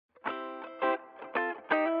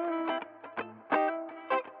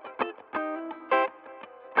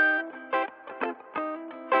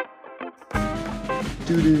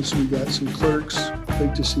students, we got some clerks.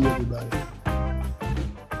 Great to see everybody.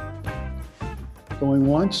 Going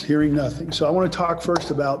once, hearing nothing. So I want to talk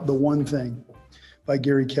first about The One Thing by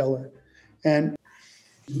Gary Keller. And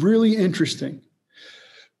really interesting.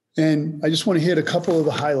 And I just want to hit a couple of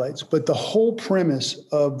the highlights. But the whole premise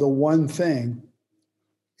of The One Thing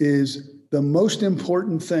is the most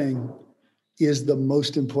important thing is the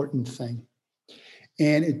most important thing.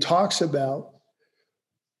 And it talks about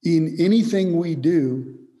in anything we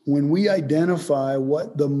do, when we identify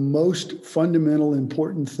what the most fundamental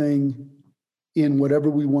important thing in whatever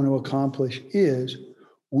we want to accomplish is,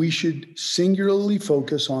 we should singularly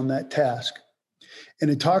focus on that task. And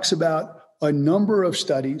it talks about a number of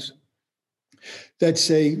studies that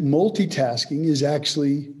say multitasking is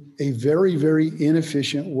actually a very, very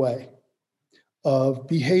inefficient way of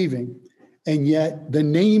behaving. And yet the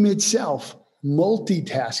name itself,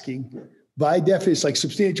 multitasking, by definition, it's like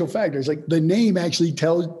substantial factors. Like the name actually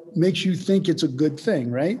makes you think it's a good thing,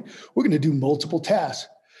 right? We're going to do multiple tasks.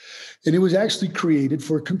 And it was actually created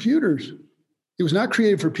for computers. It was not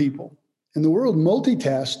created for people. And the word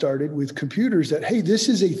multitask started with computers that, hey, this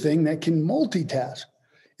is a thing that can multitask.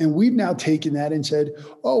 And we've now taken that and said,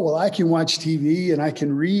 oh, well, I can watch TV and I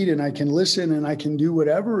can read and I can listen and I can do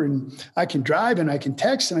whatever and I can drive and I can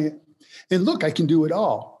text and look, I can do it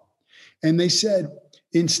all. And they said,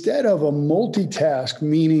 instead of a multitask,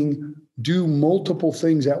 meaning do multiple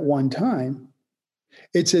things at one time,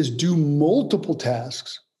 it says do multiple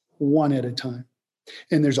tasks one at a time.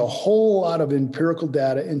 And there's a whole lot of empirical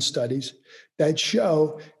data and studies that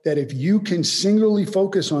show that if you can singularly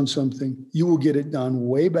focus on something, you will get it done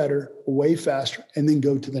way better, way faster, and then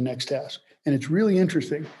go to the next task. And it's really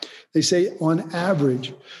interesting. They say on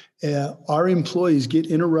average, our employees get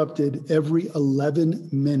interrupted every 11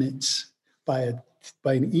 minutes by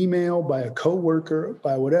an email, by a coworker,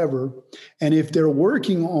 by whatever. And if they're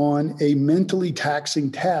working on a mentally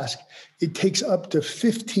taxing task, it takes up to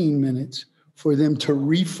 15 minutes for them to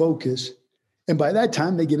refocus. And by that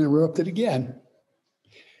time, they get interrupted again.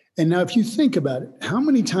 And now, if you think about it, how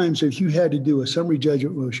many times have you had to do a summary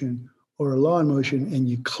judgment motion or a law motion and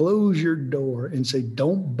you close your door and say,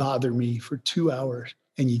 don't bother me for 2 hours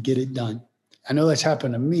and you get it done? I know that's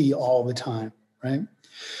happened to me all the time, right?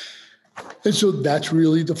 And so that's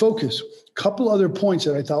really the focus. A couple other points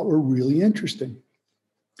that I thought were really interesting.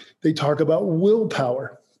 They talk about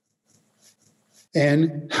willpower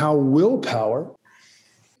and how willpower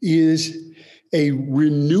is a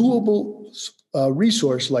renewable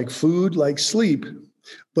resource like food, like sleep,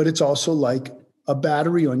 but it's also like a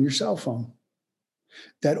battery on your cell phone.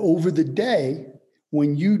 That over the day,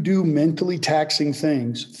 when you do mentally taxing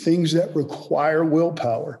things that require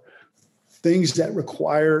willpower, things that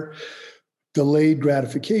require delayed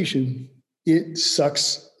gratification, it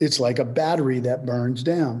sucks. It's like a battery that burns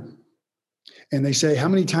down. And they say, how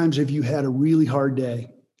many times have you had a really hard day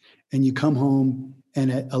and you come home and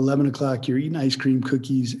at 11 o'clock, you're eating ice cream,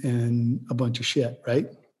 cookies, and a bunch of shit, right?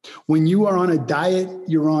 When you are on a diet,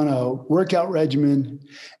 you're on a workout regimen,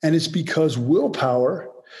 and it's because willpower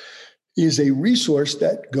is a resource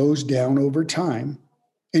that goes down over time,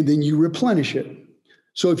 and then you replenish it.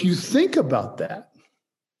 So if you think about that,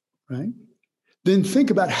 right, then think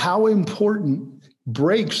about how important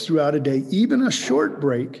breaks throughout a day, even a short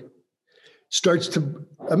break, starts to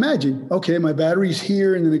imagine, okay, my battery's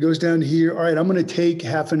here and then it goes down to here. All right, I'm going to take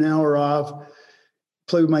half an hour off,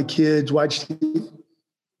 play with my kids, watch TV.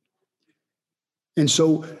 And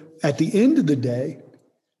so at the end of the day,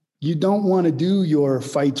 you don't want to do your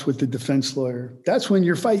fights with the defense lawyer. That's when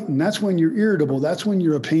you're fighting. That's when you're irritable. That's when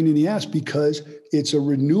you're a pain in the ass because it's a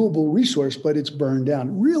renewable resource, but it's burned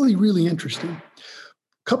down. Really, really interesting.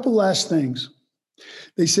 Couple last things.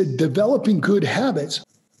 They said developing good habits,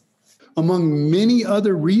 among many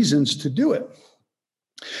other reasons to do it,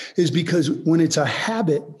 is because when it's a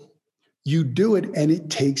habit, you do it and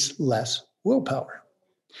it takes less willpower.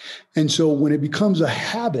 And so when it becomes a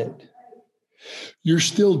habit, you're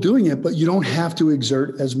still doing it, but you don't have to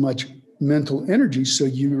exert as much mental energy. So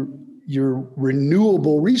your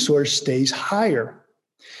renewable resource stays higher.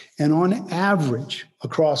 And on average,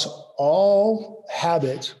 across all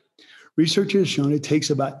habits, research has shown it takes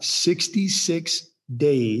about 66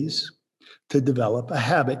 days to develop a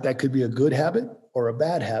habit. That could be a good habit or a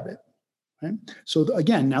bad habit, right? So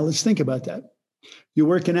again, now let's think about that. You're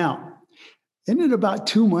working out. Isn't it about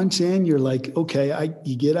 2 months in, you're like, okay,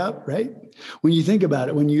 you get up, right? When you think about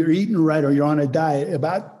it, when you're eating right or you're on a diet,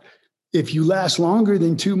 if you last longer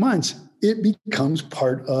than 2 months, it becomes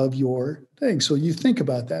part of your thing. So you think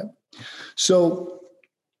about that. So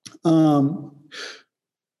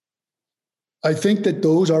I think that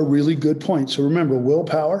those are really good points. So remember,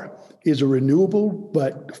 willpower is a renewable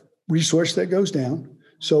but resource that goes down.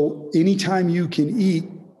 So anytime you can eat,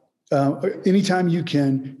 anytime you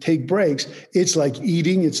can take breaks, it's like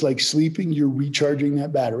eating, it's like sleeping, you're recharging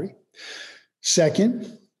that battery.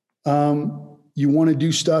 Second, you want to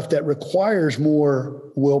do stuff that requires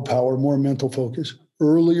more willpower, more mental focus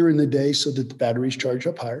earlier in the day so that the batteries charge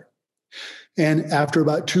up higher. And after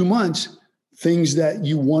about 2 months, things that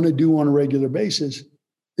you want to do on a regular basis,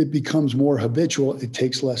 it becomes more habitual. It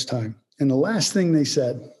takes less time. And the last thing they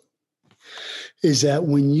said is that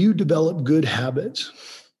when you develop good habits,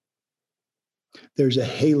 there's a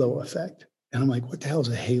halo effect. And I'm like, what the hell is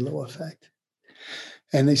a halo effect?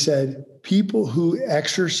 And they said, people who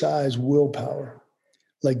exercise willpower,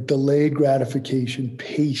 like delayed gratification,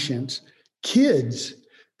 patience, kids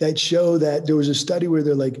that show that there was a study where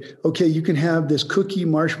they're like, okay, you can have this cookie,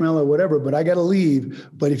 marshmallow, whatever, but I got to leave.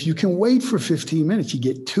 But if you can wait for 15 minutes, you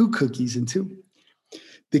get 2 cookies and 2.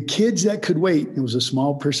 The kids that could wait, it was a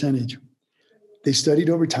small percentage, they studied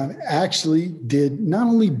over time, actually did not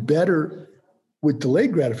only better with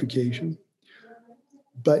delayed gratification,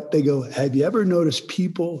 but they go, have you ever noticed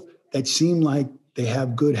people that seem like they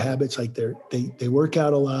have good habits, like they work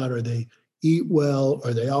out a lot, or they eat well,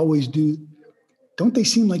 or they always do, don't they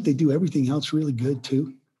seem like they do everything else really good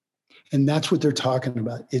too? And that's what they're talking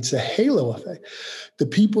about. It's a halo effect. The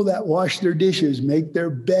people that wash their dishes, make their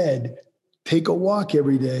bed, take a walk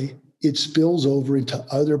every day, it spills over into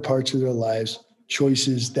other parts of their lives,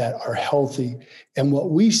 choices that are healthy. And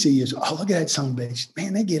what we see is, oh, look at that sound base.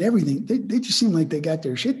 Man, they get everything. They just seem like they got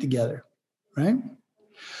their shit together, right?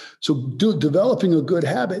 So developing a good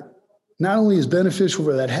habit not only is beneficial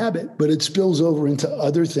for that habit, but it spills over into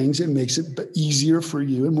other things. It makes it easier for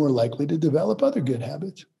you and more likely to develop other good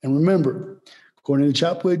habits. And remember, according to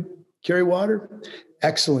Chopwood, Kerry Water,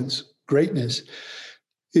 excellence, greatness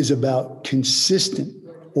is about consistent,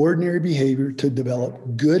 ordinary behavior to develop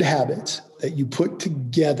good habits that you put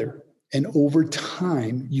together. And over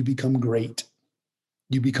time, you become great.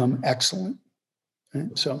 You become excellent.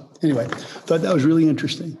 Right? So anyway, thought that was really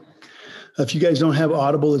interesting. If you guys don't have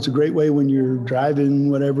Audible, it's a great way when you're driving,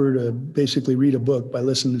 whatever, to basically read a book by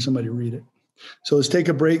listening to somebody read it. So let's take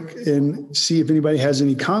a break and see if anybody has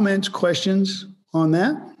any comments, questions on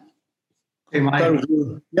that. Hey, Mike.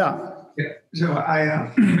 Yeah. So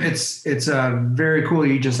it's very cool.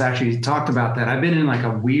 You just actually talked about that. I've been in like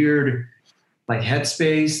a weird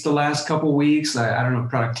headspace the last couple of weeks. I don't know,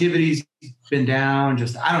 productivity's been down.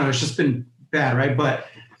 I don't know. It's just been bad, right? But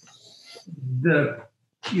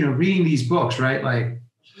reading these books, right?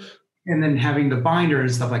 And then having the binder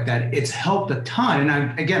and stuff like that, it's helped a ton.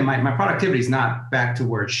 And my productivity is not back to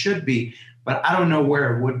where it should be, but I don't know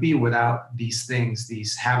where it would be without these things,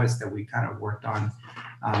 these habits that we kind of worked on.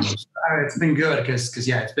 It's been good because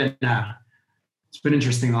it's been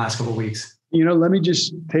interesting the last couple of weeks. Let me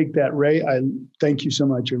just take that, Ray. I thank you so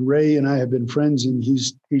much. And Ray and I have been friends, and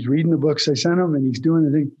he's reading the books I sent him, and he's doing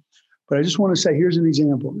the thing. But I just want to say, here's an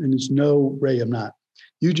example. And it's no, Ray, I'm not.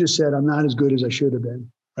 You just said, I'm not as good as I should have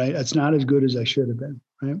been, right? That's not as good as I should have been,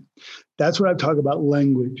 right? That's what I talk about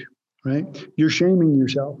language, right? You're shaming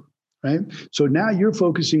yourself, right? So now you're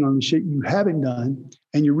focusing on the shit you haven't done,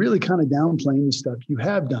 and you're really kind of downplaying the stuff you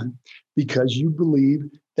have done because you believe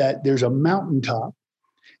that there's a mountaintop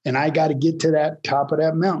and I got to get to that top of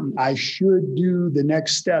that mountain. I should do the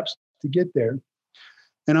next steps to get there.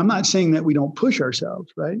 And I'm not saying that we don't push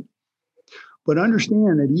ourselves, right? But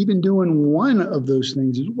understand that even doing one of those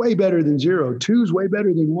things is way better than 0. 2 is way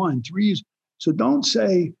better than 1. 3 is. So don't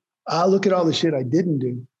say, look at all the shit I didn't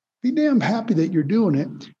do. Be damn happy that you're doing it.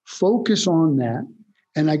 Focus on that.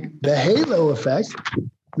 And the halo effect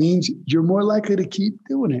means you're more likely to keep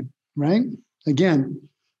doing it, right? Again,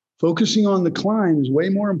 focusing on the climb is way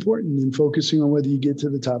more important than focusing on whether you get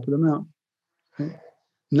to the top of the mountain. Right?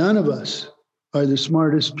 None of us are the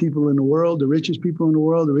smartest people in the world, the richest people in the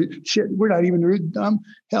world. Shit, we're not even the dumb.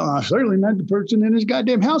 Hell, I'm certainly not the person in this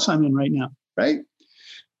goddamn house I'm in right now, right?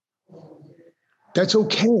 That's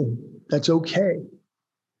okay. That's okay,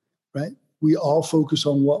 right? We all focus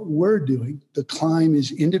on what we're doing. The climb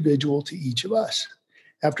is individual to each of us.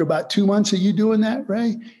 After about 2 months of you doing that,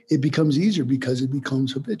 Ray, it becomes easier because it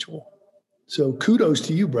becomes habitual. So kudos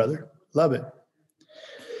to you, brother. Love it.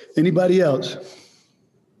 Anybody else?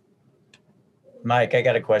 Mike, I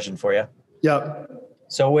got a question for you. Yeah.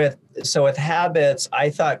 So with habits, I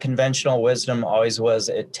thought conventional wisdom always was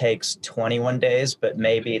it takes 21 days, but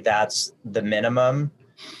maybe that's the minimum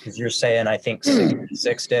because you're saying, I think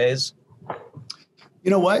 6 days. You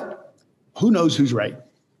know what? Who knows who's right?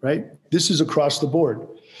 This is across the board.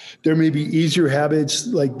 There may be easier habits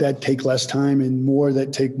like that take less time and more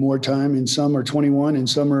that take more time. And some are 21 and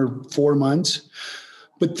some are 4 months.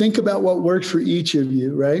 But think about what works for each of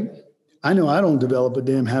you, right? I know I don't develop a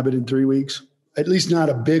damn habit in 3 weeks, at least not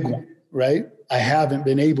a big one, right? I haven't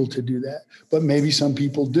been able to do that, but maybe some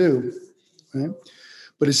people do, right?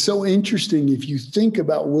 But it's so interesting if you think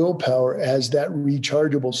about willpower as that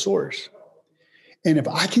rechargeable source. And if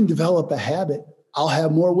I can develop a habit, I'll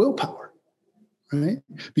have more willpower, right?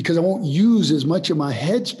 Because I won't use as much of my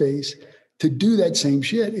headspace to do that same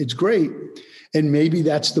shit. It's great. And maybe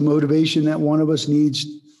that's the motivation that one of us needs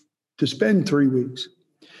to spend 3 weeks.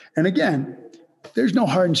 And again, there's no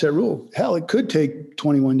hard and set rule. Hell, it could take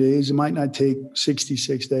 21 days. It might not take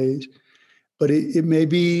 66 days, but it may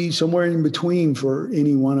be somewhere in between for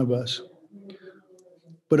any one of us.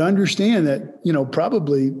 But understand that,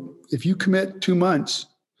 probably if you commit 2 months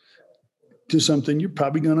to something, you're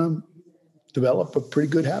probably going to develop a pretty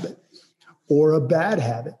good habit or a bad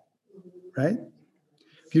habit, right?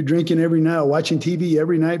 If you're drinking every night, watching TV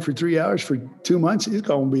every night for 3 hours for 2 months, it's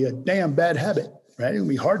going to be a damn bad habit, right? It'll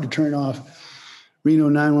be hard to turn off Reno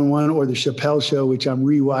 911 or the Chappelle Show, which I'm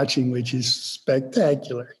rewatching, which is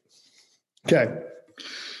spectacular. Okay.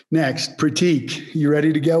 Next, Pratik, you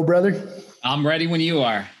ready to go, brother? I'm ready when you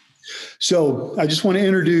are. So I just want to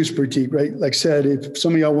introduce Pratik, right? Like I said, if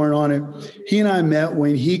some of y'all weren't on it, he and I met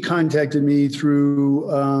when he contacted me through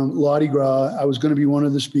Mardi Gras. I was going to be one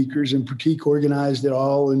of the speakers, and Pratik organized it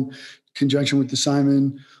all in conjunction with the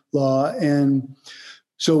Simon Law. And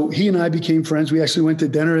so he and I became friends. We actually went to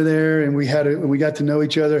dinner there, and we got to know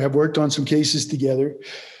each other, have worked on some cases together.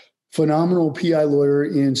 Phenomenal PI lawyer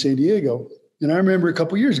in San Diego. And I remember a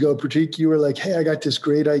couple of years ago, Pratik, you were like, hey, I got this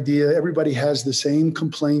great idea. Everybody has the same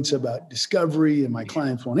complaints about discovery, and my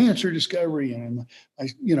clients won't answer discovery. And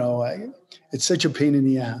it's such a pain in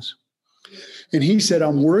the ass. And he said,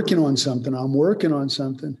 I'm working on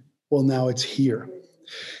something. Well, now it's here.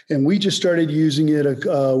 And we just started using it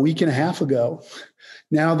a week and a half ago.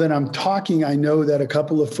 Now that I'm talking, I know that a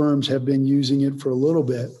couple of firms have been using it for a little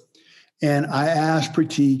bit. And I asked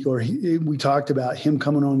Pratik, we talked about him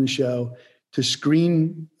coming on the show to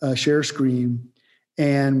share screen.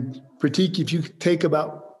 And Pratik, if you take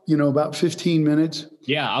about 15 minutes.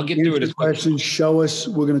 Yeah, I'll get through it as questions, show us.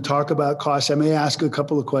 We're going to talk about costs. I may ask a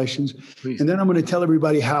couple of questions. Please. And then I'm going to tell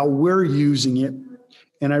everybody how we're using it.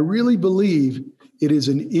 And I really believe it is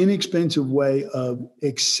an inexpensive way of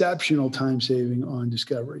exceptional time saving on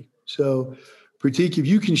discovery. So Pratik, if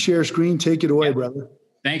you can share screen, take it away, brother.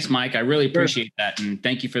 Thanks, Mike. I really appreciate that. And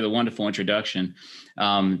thank you for the wonderful introduction.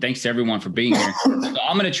 Thanks to everyone for being here. So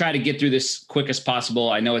I'm going to try to get through this quick as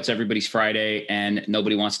possible. I know it's everybody's Friday and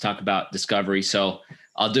nobody wants to talk about discovery. So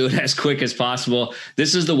I'll do it as quick as possible.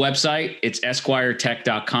 This is the website. It's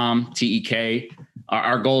esquiretech.com, TEK.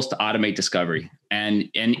 Our goal is to automate discovery. And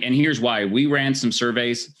here's why. We ran some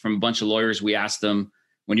surveys from a bunch of lawyers. We asked them,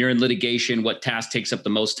 when you're in litigation, what task takes up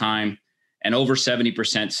the most time? And over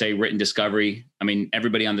 70% say written discovery. I mean,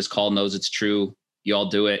 everybody on this call knows it's true. You all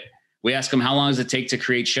do it. We ask them, how long does it take to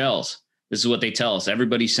create shells? This is what they tell us.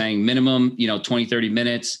 Everybody's saying minimum, 20, 30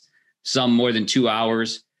 minutes, some more than 2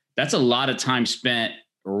 hours. That's a lot of time spent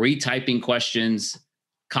retyping questions,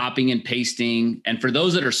 copying and pasting. And for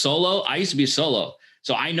those that are solo, I used to be a solo.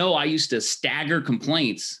 So I know I used to stagger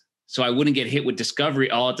complaints so I wouldn't get hit with discovery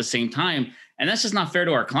all at the same time. And that's just not fair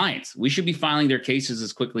to our clients. We should be filing their cases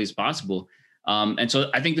as quickly as possible. And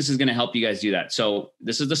so I think this is going to help you guys do that. So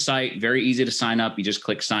this is the site, very easy to sign up. You just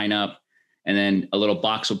click sign up and then a little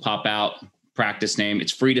box will pop out, practice name.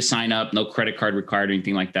 It's free to sign up, no credit card required or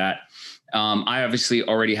anything like that. I obviously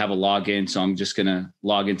already have a login, so I'm just going to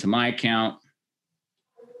log into my account.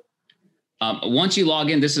 Once you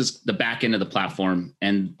log in, this is the back end of the platform,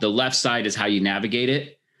 and the left side is how you navigate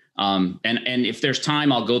it. And if there's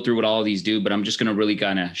time, I'll go through what all of these do, but I'm just going to really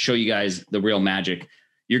kind of show you guys the real magic.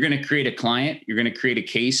 You're going to create a client, you're going to create a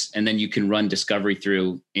case, and then you can run discovery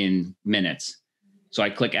through in minutes. So I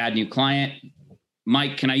click add new client.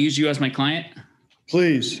 Mike, can I use you as my client?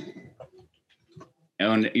 Please.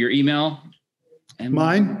 And your email?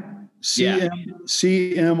 Mine?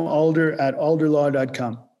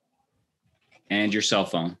 cmalder@alderlaw.com. And your cell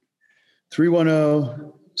phone?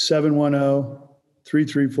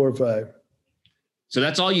 310-710-3345. So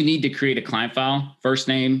that's all you need to create a client file. First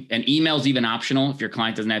name, and email is even optional if your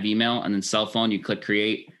client doesn't have email, and then cell phone, you click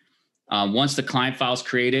create. Once the client file is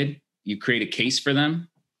created, you create a case for them.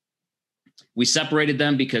 We separated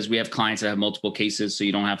them because we have clients that have multiple cases, so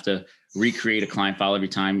you don't have to recreate a client file every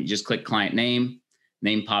time. You just click client name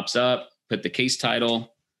pops up, put the case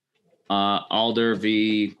title, Alder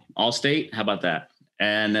v. Allstate. How about that?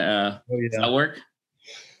 And does that work?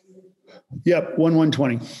 Yep,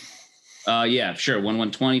 1120. Yeah, sure.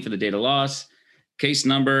 1120 for the data loss. Case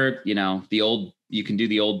number, you can do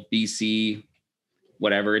the old BC,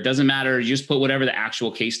 whatever. It doesn't matter. You just put whatever the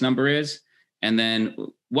actual case number is. And then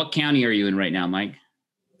what county are you in right now, Mike?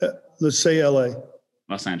 Let's say LA.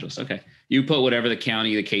 Los Angeles. Okay. You put whatever the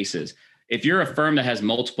county the case is. If you're a firm that has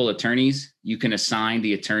multiple attorneys, you can assign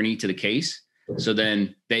the attorney to the case. So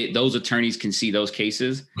then those attorneys can see those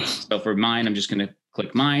cases. So for mine, I'm just going to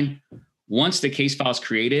click mine. Once the case file is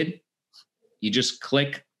created, you just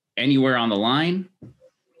click anywhere on the line,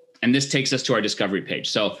 and this takes us to our discovery page.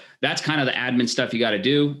 So that's kind of the admin stuff you got to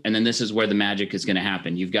do. And then this is where the magic is going to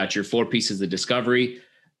happen. You've got your 4 pieces of discovery.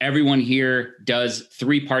 Everyone here does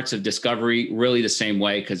 3 parts of discovery really the same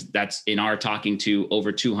way, because that's in our talking to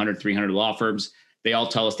over 200, 300 law firms. They all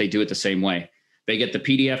tell us they do it the same way. They get the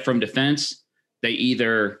PDF from defense. They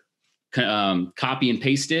either copy and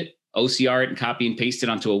paste it, OCR it and copy and paste it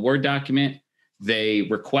onto a Word document. They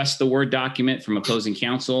request the Word document from opposing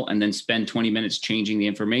counsel and then spend 20 minutes changing the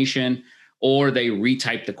information, or they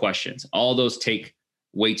retype the questions. All those take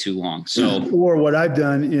way too long. So, or what I've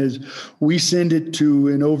done is we send it to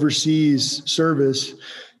an overseas service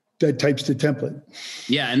that types the template.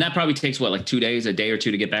 Yeah. And that probably takes like 2 days, a day or two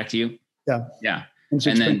to get back to you. Yeah. Yeah.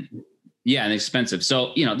 And expensive.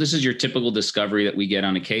 So, this is your typical discovery that we get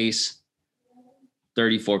on a case.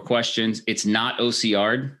 34 questions. It's not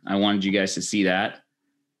OCR'd. I wanted you guys to see that.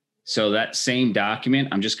 So that same document,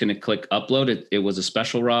 I'm just going to click upload. It was a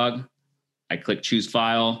special ROG. I click choose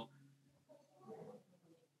file.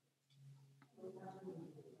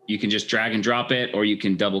 You can just drag and drop it, or you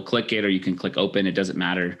can double click it, or you can click open. It doesn't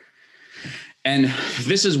matter. And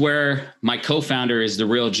this is where my co-founder is the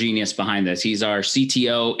real genius behind this. He's our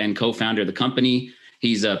CTO and co-founder of the company.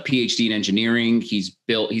 He's a PhD in engineering. He's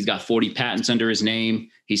got 40 patents under his name.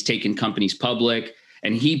 He's taken companies public,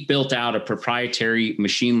 and he built out a proprietary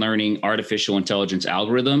machine learning artificial intelligence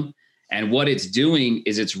algorithm. And what it's doing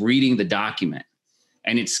is it's reading the document,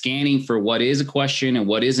 and it's scanning for what is a question and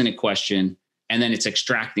what isn't a question. And then it's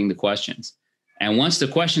extracting the questions. And once the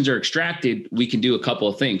questions are extracted, we can do a couple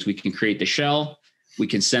of things. We can create the shell. We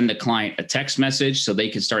can send the client a text message so they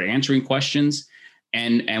can start answering questions.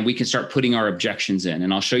 And we can start putting our objections in.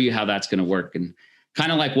 And I'll show you how that's going to work. And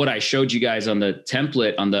kind of like what I showed you guys on the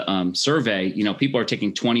template on the survey, people are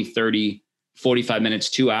taking 20, 30, 45 minutes,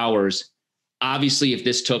 2 hours. Obviously, if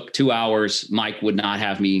this took 2 hours, Mike would not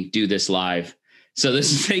have me do this live. So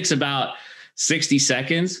this takes about 60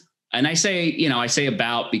 seconds. And I say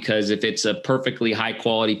about, because if it's a perfectly high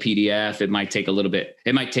quality PDF, it might take a little bit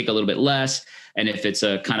less. And if it's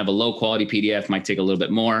a kind of a low quality PDF, it might take a little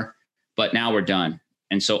bit more. But now we're done.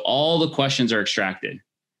 And so all the questions are extracted.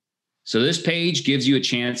 So this page gives you a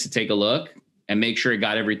chance to take a look and make sure it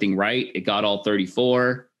got everything right. It got all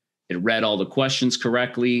 34. It read all the questions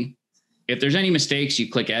correctly. If there's any mistakes, you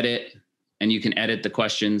click edit, and you can edit the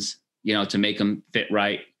questions, to make them fit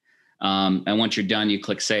right. And once you're done, you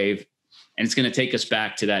click save, and it's going to take us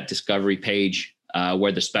back to that discovery page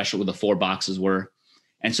where the 4 boxes were.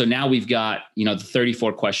 And so now we've got, the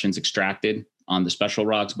 34 questions extracted on the special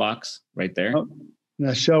ROGS box right there. Oh,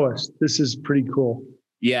 now show us. This is pretty cool.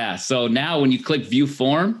 Yeah. So now when you click view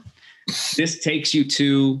form, this takes you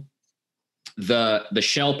to the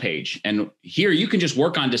shell page. And here you can just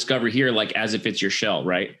work on discovery here like as if it's your shell,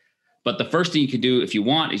 right? But the first thing you can do if you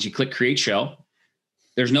want is you click create shell.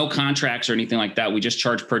 There's no contracts or anything like that. We just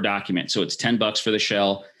charge per document. So it's $10 for the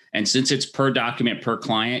shell. And since it's per document per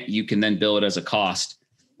client, you can then bill it as a cost.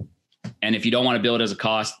 And if you don't want to bill it as a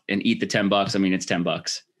cost and eat the $10, it's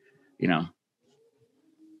 $10,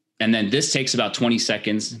 And then this takes about 20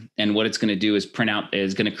 seconds. And what it's going to do is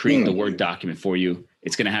is going to create the Word document for you.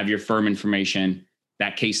 It's going to have your firm information,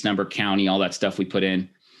 that case number, county, all that stuff we put in.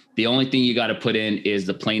 The only thing you got to put in is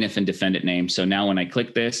the plaintiff and defendant name. So now when I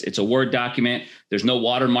click this, it's a Word document. There's no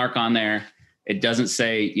watermark on there. It doesn't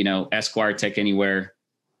say, Esquire Tech Anywhere.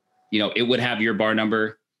 It would have your bar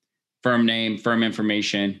number, firm name, firm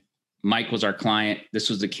information. Mike was our client. This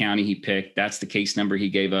was the county he picked. That's the case number he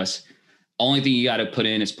gave us. Only thing you got to put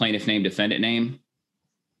in is plaintiff name, defendant name.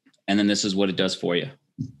 And then this is what it does for you.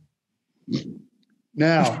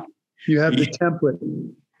 Now you have the template.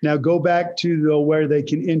 Now go back to where they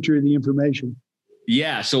can enter the information.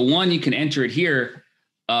 Yeah. So you can enter it here.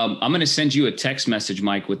 I'm going to send you a text message,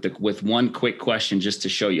 Mike, with one quick question just to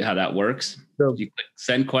show you how that works. So, you click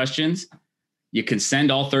send questions. You can send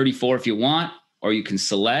all 34 if you want, or you can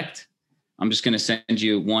select. I'm just going to send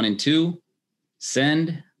you 1 and 2.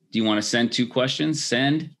 Send. Do you want to send 2 questions?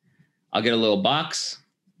 Send. I'll get a little box.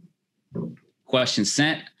 Question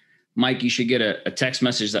sent. Mike, you should get a text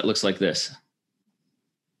message that looks like this.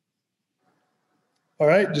 All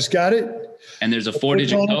right, just got it. And there's a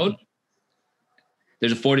 4-digit code.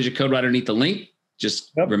 There's a 4-digit code right underneath the link.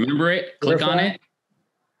 Just remember it, click on it.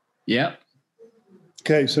 Yep.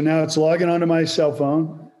 Okay, so now it's logging onto my cell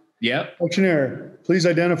phone. Yep. Questionnaire. Please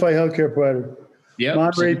identify healthcare provider. Yep.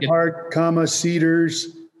 Monterey Park,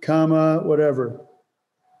 Cedars, whatever.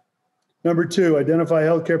 Number 2, identify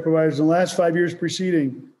healthcare providers in the last 5 years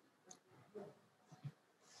preceding.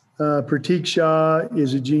 Pratik Shah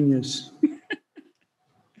is a genius.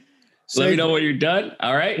 Let me know when you're done.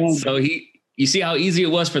 All right. So you see how easy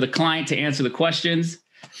it was for the client to answer the questions.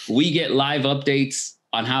 We get live updates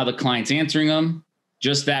on how the client's answering them.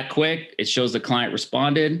 Just that quick. It shows the client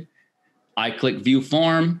responded. I click view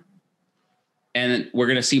form, and we're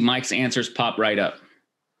going to see Mike's answers pop right up.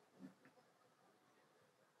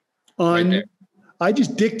 Right there. I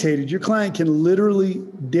just dictated. Your client can literally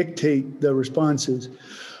dictate the responses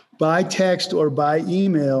by text or by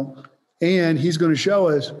email, and he's going to show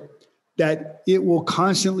us that it will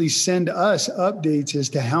constantly send us updates as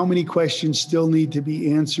to how many questions still need to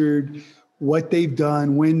be answered, what they've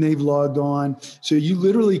done, when they've logged on. So you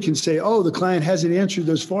literally can say, oh, the client hasn't answered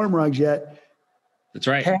those form logs yet. That's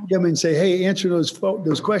right. Tag them and say, hey, answer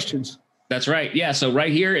those questions. That's right. Yeah. So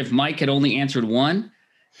right here, if Mike had only answered one,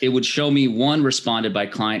 it would show me one responded by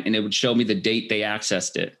client, and it would show me the date they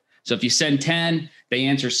accessed it. So if you send 10, they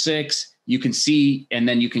answer 6, you can see, and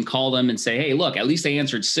then you can call them and say, hey, look, at least they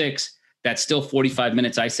answered 6. That's still 45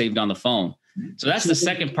 minutes I saved on the phone. So that's the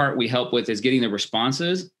second part we help with, is getting the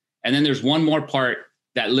responses. And then there's one more part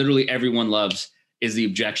that literally everyone loves, is the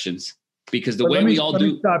objections. Because the way we all do.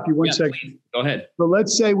 Let me stop you one second. Please, go ahead. So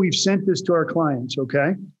let's say we've sent this to our clients,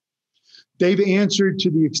 okay? They've answered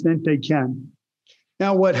to the extent they can.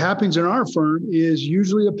 Now, what happens in our firm is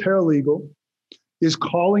usually a paralegal is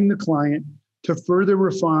calling the client to further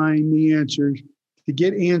refine the answers, to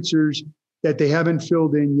get answers that they haven't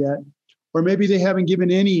filled in yet, or maybe they haven't given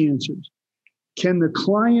any answers. Can the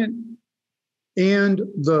client and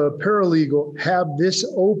the paralegal have this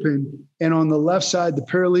open, and on the left side, the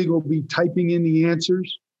paralegal be typing in the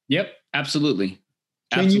answers? Yep, absolutely.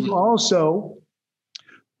 Can you also,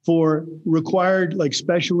 for required like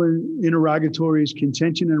special interrogatories,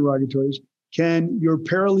 contention interrogatories, can your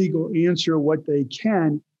paralegal answer what they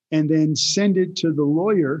can and then send it to the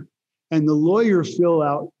lawyer, and the lawyer fill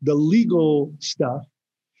out the legal stuff,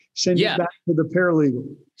 send it back to the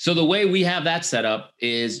paralegal? So the way we have that set up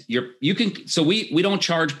is we don't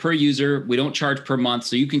charge per user. We don't charge per month.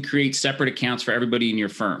 So you can create separate accounts for everybody in your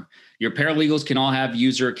firm. Your paralegals can all have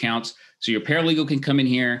user accounts. So your paralegal can come in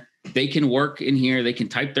here. They can work in here. They can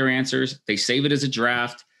type their answers. They save it as a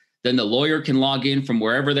draft. Then the lawyer can log in from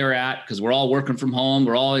wherever they're at, because we're all working from home.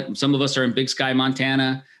 Some of us are in Big Sky,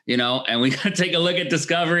 Montana, and we got to take a look at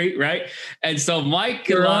Discovery, right? And so Mike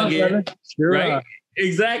can log in, right?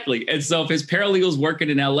 Exactly. And so if his paralegal's working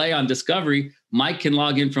in LA on Discovery, Mike can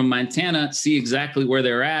log in from Montana, see exactly where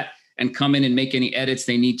they're at, and come in and make any edits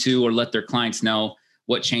they need to, or let their clients know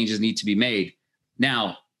what changes need to be made.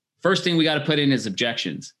 Now, first thing we got to put in is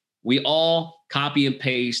objections. We all copy and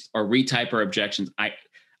paste or retype our objections.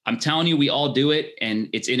 I'm telling you, we all do it, and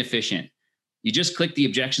it's inefficient. You just click the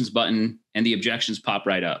objections button and the objections pop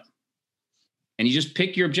right up. And you just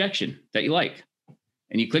pick your objection that you like,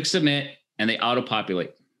 and you click submit, and they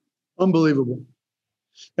auto-populate. Unbelievable.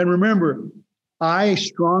 And remember, I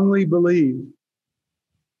strongly believe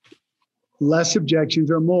less objections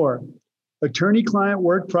are more. Attorney-client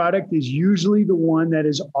work product is usually the one that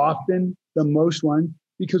is often the most one,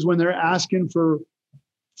 because when they're asking for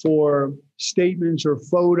statements or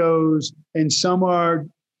photos, and some are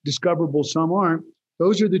discoverable, some aren't,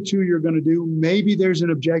 those are the two you're going to do. Maybe there's an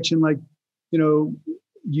objection like,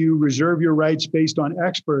 you reserve your rights based on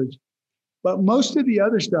experts. But most of the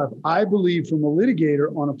other stuff, I believe, from a litigator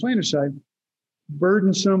on a plaintiff side,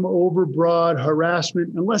 burdensome, overbroad,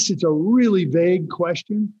 harassment, unless it's a really vague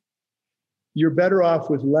question, you're better off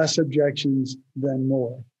with less objections than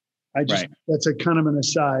more. That's a kind of an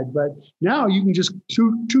aside, but now you can just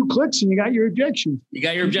two clicks and you got your objections. You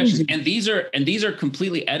got your objections, and these are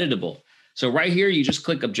completely editable. So right here, you just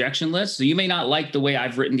click objection list. So you may not like the way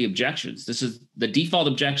I've written the objections. This is the default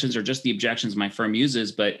objections are just the objections my firm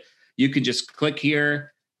uses, but you can just click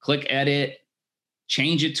here, click edit,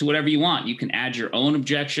 change it to whatever you want. You can add your own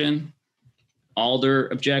objection, Alder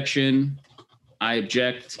objection, I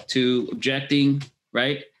object to objecting,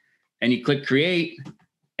 right? And you click create.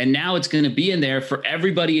 And now it's going to be in there for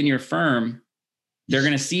everybody in your firm. They're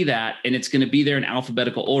going to see that, and it's going to be there in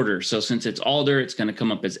alphabetical order. So since it's Alder, it's going to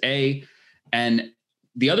come up as A. And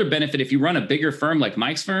the other benefit, if you run a bigger firm like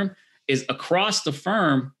Mike's firm, is across the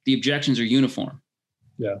firm, the objections are uniform.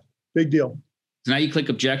 Yeah, big deal. So now you click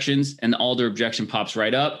objections and the Alder objection pops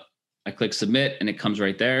right up. I click submit and it comes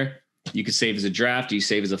right there. You can save as a draft, you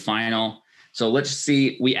save as a final. So let's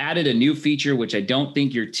see, we added a new feature, which I don't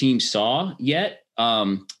think your team saw yet.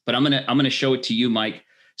 But I'm gonna show it to you, Mike.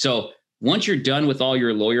 So once you're done with all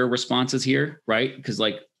your lawyer responses here, right? Because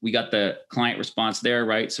like we got the client response there,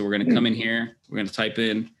 right? So we're gonna come in here, we're gonna type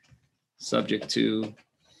in subject to.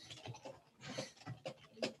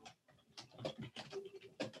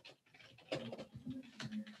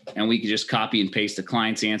 And we can just copy and paste the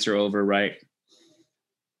client's answer over, right?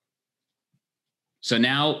 So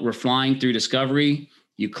now we're flying through discovery.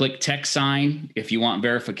 You click text sign if you want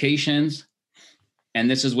verifications. And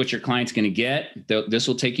this is what your client's going to get. This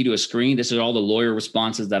will take you to a screen. This is all the lawyer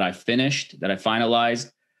responses that I finished, that I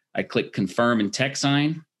finalized. I click confirm and text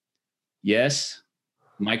sign. Yes.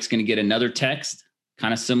 Mike's going to get another text,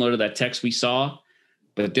 kind of similar to that text we saw.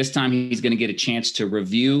 But this time he's going to get a chance to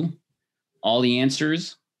review all the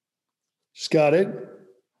answers. Just got it.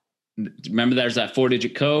 Remember, there's that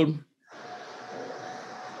 4-digit code.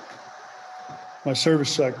 My service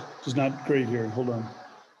suck is not great here. Hold on.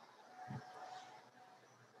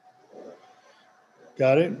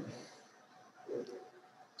 Got it.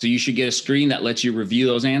 So you should get a screen that lets you review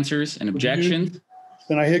those answers and objections.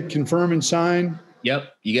 Then I hit confirm and sign.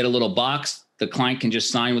 Yep. You get a little box. The client can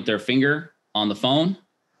just sign with their finger on the phone.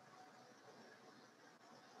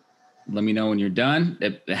 Let me know when you're done.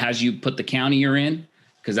 It has you put the county you're in,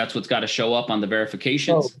 because that's what's got to show up on the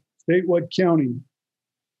verifications. Oh, state what county?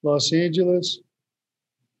 Los Angeles.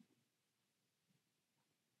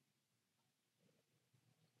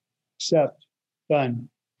 Accept. Done.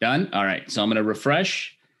 Done? All right. So I'm going to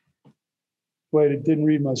refresh. Wait, it didn't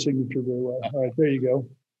read my signature very well. All right, there you go.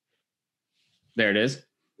 There it is.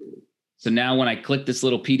 So now when I click this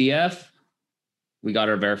little PDF, we got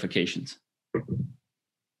our verifications.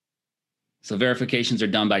 So verifications are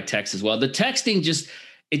done by text as well. The texting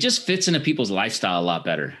just fits into people's lifestyle a lot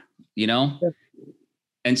better, you know? Yeah.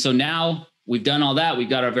 And so now we've done all that. We've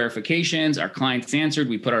got our verifications, our clients answered,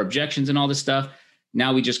 we put our objections and all this stuff.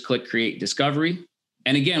 Now we just click create discovery.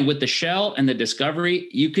 And again, with the shell and the discovery,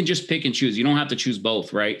 you can just pick and choose. You don't have to choose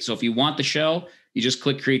both, right? So if you want the shell, you just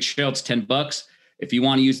click create shell, it's $10. If you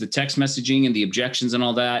want to use the text messaging and the objections and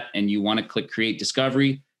all that, and you want to click create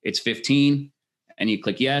discovery, it's 15, and you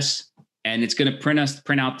click yes. And it's going to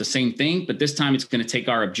print out the same thing, but this time it's going to take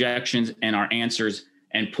our objections and our answers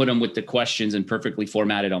and put them with the questions and perfectly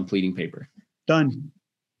formatted on pleading paper. Done.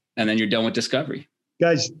 And then you're done with discovery.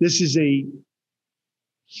 Guys, this is a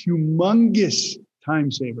humongous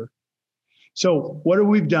time saver. So what have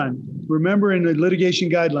we done? Remember in the litigation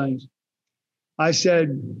guidelines, I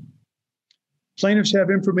said, plaintiffs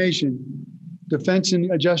have information. Defense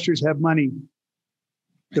and adjusters have money.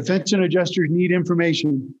 Defense and adjusters need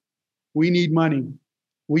information. We need money.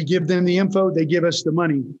 We give them the info, they give us the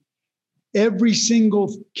money. Every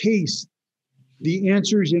single case, the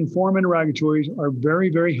answers in form interrogatories are very,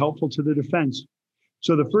 very helpful to the defense.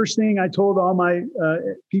 So the first thing I told all my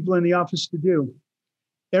people in the office to do,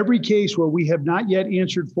 every case where we have not yet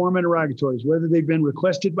answered form interrogatories, whether they've been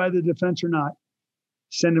requested by the defense or not,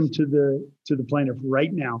 send them to the plaintiff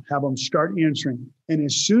right now. Have them start answering. And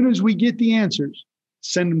as soon as we get the answers,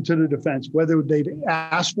 send them to the defense, whether they've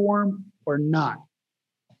asked for them or not.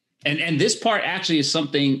 And this part actually is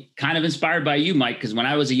something kind of inspired by you, Mike, because when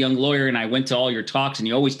I was a young lawyer and I went to all your talks and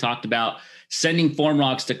you always talked about sending form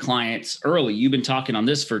logs to clients early. You've been talking on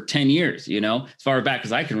this for 10 years, you know, as far back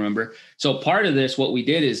as I can remember. So part of this, what we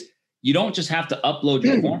did is you don't just have to upload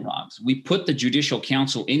your form logs. We put the judicial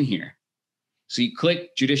counsel in here. So you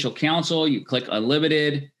click judicial counsel, you click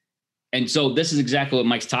unlimited. And so this is exactly what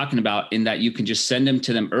Mike's talking about, in that you can just send them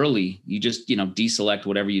to them early. You just, deselect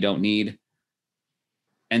whatever you don't need.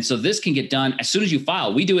 And so this can get done as soon as you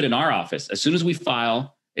file. We do it in our office. As soon as we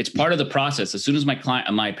file, it's part of the process. As soon as my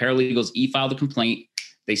paralegals e-file the complaint,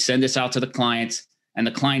 they send this out to the clients, and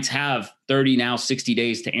the clients have 30, now 60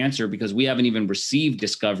 days to answer, because we haven't even received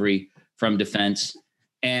discovery from defense.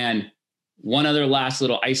 And one other last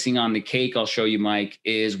little icing on the cake I'll show you, Mike,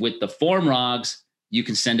 is with the form logs, you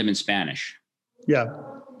can send them in Spanish. Yeah,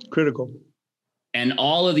 critical. And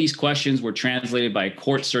all of these questions were translated by a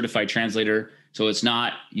court certified translator. So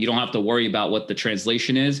you don't have to worry about what the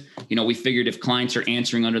translation is. We figured if clients are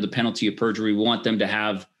answering under the penalty of perjury, we want them to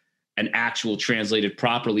have an actual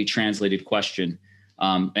properly translated question.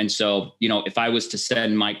 And so, if I was to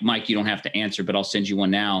send Mike, you don't have to answer, but I'll send you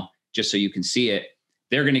one now just so you can see it.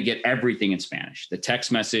 They're going to get everything in Spanish, the text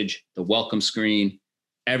message, the welcome screen,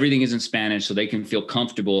 Everything is in Spanish, so they can feel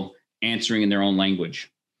comfortable answering in their own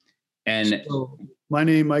language. And so my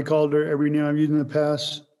name, Mike Alder, every name I've used in the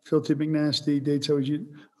past, Filthy McNasty, dates I was using.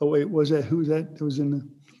 Oh, wait, who was that? It was in the,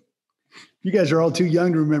 you guys are all too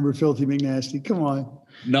young to remember Filthy McNasty. Come on.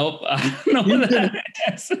 Nope.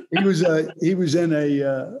 He was in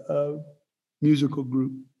a musical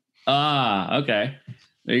group. Ah, okay.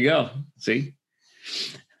 There you go. See?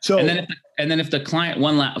 So, and then if the client,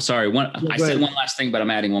 I said one last thing, but I'm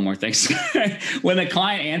adding one more thing. When the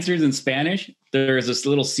client answers in Spanish, there is this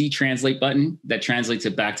little C translate button that translates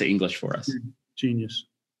it back to English for us. Genius.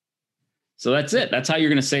 So that's it. That's how you're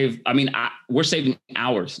going to save. I mean, we're saving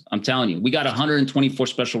hours. I'm telling you, we got 124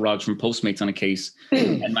 special rugs from Postmates on a case.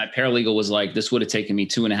 And my paralegal was like, this would have taken me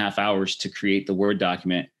 2.5 hours to create the Word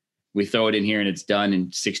document. We throw it in here and it's done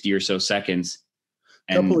in 60 or so seconds.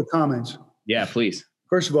 A couple of comments. Yeah, please.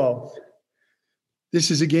 First of all, this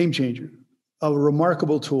is a game changer, a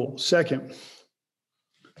remarkable tool. Second,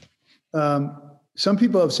 some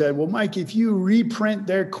people have said, well, Mike, if you reprint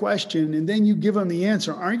their question and then you give them the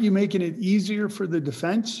answer, aren't you making it easier for the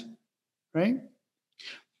defense? Right?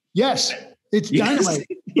 Yes, it's dynamite.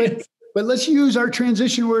 But let's use our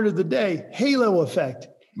transition word of the day, halo effect.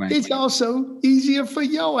 Right. It's also easier for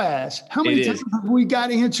your ass. How many times have we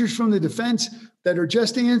got answers from the defense that are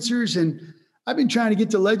just answers? And I've been trying to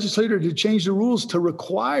get the legislator to change the rules to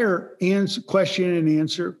require question and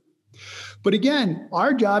answer. But again,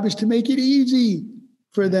 our job is to make it easy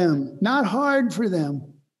for them, not hard for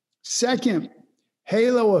them. Second,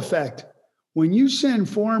 halo effect. When you send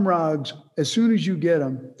form rogs, as soon as you get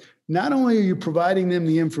them, not only are you providing them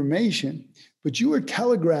the information, but you are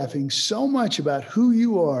telegraphing so much about who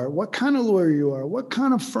you are, what kind of lawyer you are, what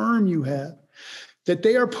kind of firm you have, that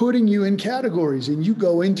they are putting you in categories and you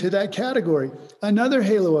go into that category. Another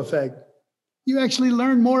halo effect. You actually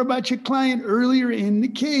learn more about your client earlier in the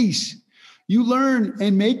case. You learn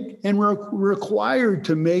and required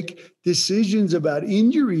to make decisions about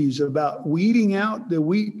injuries, about weeding out the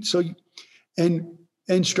wheat. So, and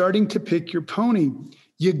starting to pick your pony.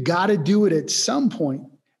 You got to do it at some point.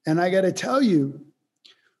 And I got to tell you,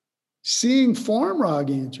 seeing form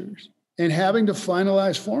rog answers and having to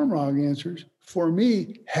finalize form rog answers for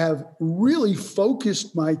me have really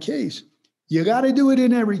focused my case. You got to do it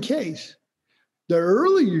in every case. The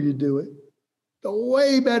earlier you do it, the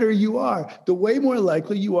way better you are, the way more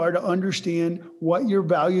likely you are to understand what your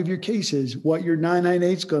value of your case is, what your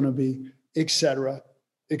 998 is going to be, et cetera,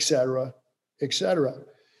 et cetera, et cetera.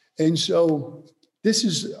 And so this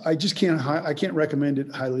is, I can't recommend it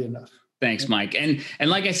highly enough. Thanks, Mike. And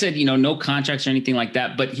like I said, no contracts or anything like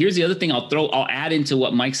that. But here's the other thing I'll add into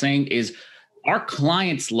what Mike's saying is our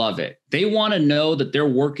clients love it. They want to know that they're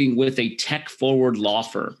working with a tech forward law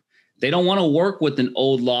firm. They don't want to work with an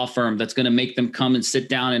old law firm that's going to make them come and sit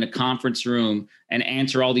down in a conference room and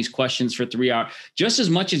answer all these questions for 3 hours. Just as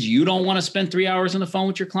much as you don't want to spend 3 hours on the phone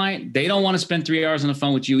with your client, they don't want to spend 3 hours on the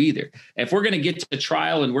phone with you either. If we're going to get to the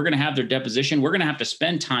trial and we're going to have their deposition, we're going to have to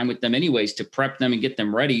spend time with them anyways to prep them and get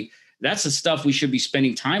them ready. That's the stuff we should be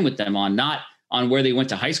spending time with them on, not on where they went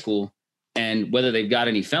to high school and whether they've got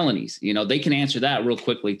any felonies. They can answer that real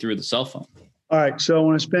quickly through the cell phone. All right. So I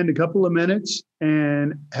want to spend a couple of minutes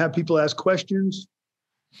and have people ask questions.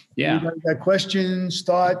 Yeah. Anybody got questions,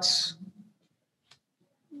 thoughts?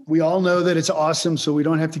 We all know that it's awesome, so we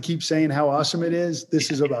don't have to keep saying how awesome it is.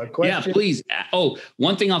 This is about questions. Yeah, please. Oh,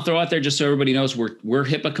 one thing I'll throw out there just so everybody knows, we're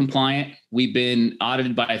HIPAA compliant. We've been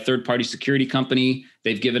audited by a third-party security company.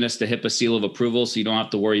 They've given us the HIPAA seal of approval, so you don't have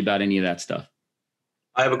to worry about any of that stuff.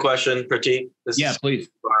 I have a question, Pratik. Please.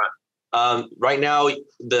 Right now,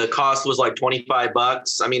 the cost was like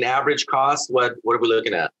 $25. I mean, average cost, what are we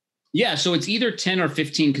looking at? Yeah, so it's either 10 or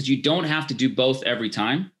 15 because you don't have to do both every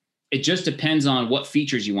time. It just depends on what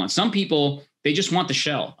features you want. Some people, they just want the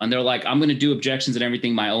shell and they're like, I'm going to do objections and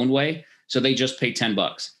everything my own way. So they just pay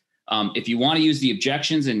 $10. If you want to use the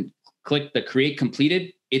objections and click the create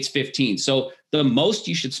completed, it's 15. So the most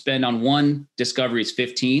you should spend on one discovery is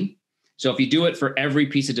 15. So if you do it for every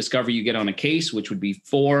piece of discovery you get on a case, which would be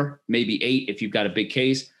 4, maybe 8, if you've got a big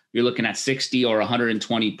case, you're looking at 60 or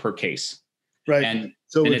 120 per case. Right. And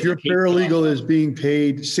if your paralegal is being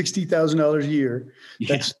paid $60,000 a year,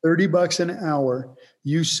 that's $30 an hour.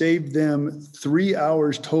 You save them 3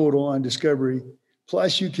 hours total on discovery.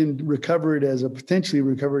 Plus you can potentially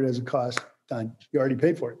recover it as a cost. Done. You already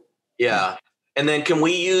paid for it. Yeah. And then can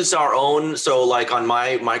we use our own? So like on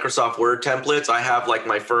my Microsoft Word templates, I have like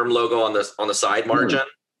my firm logo on the side margin.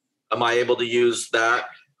 Am I able to use that?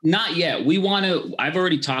 Not yet. I've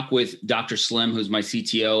already talked with Dr. Slim, who's my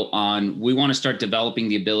CTO, we want to start developing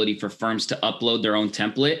the ability for firms to upload their own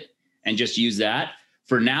template and just use that.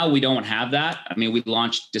 For now, we don't have that. I mean, we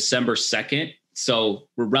launched December 2nd, so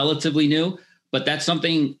we're relatively new, but that's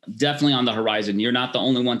something definitely on the horizon. You're not the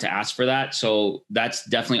only one to ask for that. So that's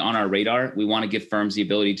definitely on our radar. We want to give firms the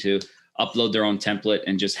ability to upload their own template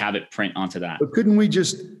and just have it print onto that. But couldn't we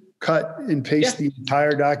just cut and paste the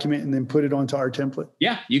entire document and then put it onto our template?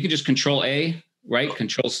 Yeah, you can just Control A, right?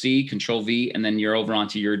 Control C, Control V, and then you're over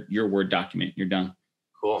onto your Word document. You're done.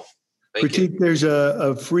 Cool. Thank you. There's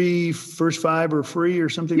a free first 5 or free or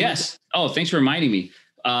something. Yes. Oh, thanks for reminding me.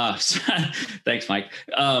 Thanks, Mike.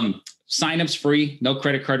 Sign-up's free. No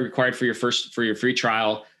credit card required for your free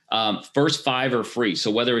trial. First 5 are free.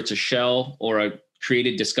 So whether it's a shell or a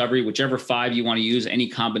created discovery, whichever 5 you want to use, any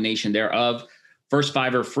combination thereof, first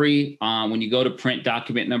 5 are free. When you go to print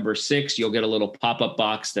document number 6, you'll get a little pop-up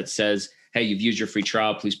box that says, hey, you've used your free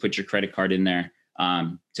trial. Please put your credit card in there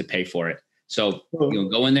to pay for it. So you'll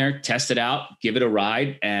go in there, test it out, give it a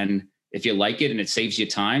ride. And if you like it and it saves you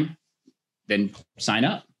time, then sign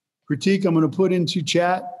up. Pratik, I'm going to put into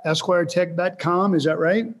chat esquiretech.com. Is that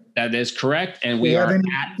right? That is correct. And we are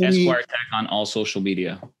at Esquire Tech on all social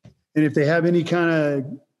media. And if they have any kind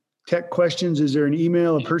of tech questions, is there an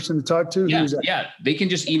email, a person to talk to? Yeah, yeah. They can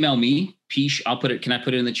just email me, Pish. Can I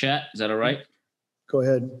put it in the chat? Is that all right? Go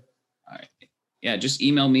ahead. All right. Yeah, just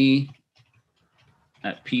email me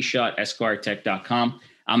at pish@esquiretech.com.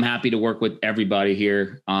 I'm happy to work with everybody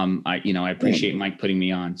here. I appreciate Mike putting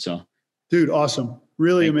me on. So, dude, awesome.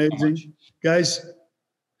 Really amazing. Guys,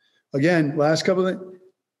 again, last couple of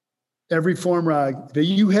every FormRog, if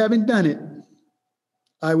you haven't done it,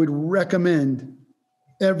 I would recommend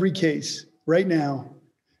every case right now.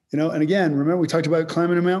 And again, remember we talked about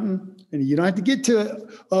climbing a mountain, and you don't have to get to,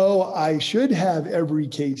 I should have every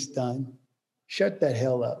case done. Shut that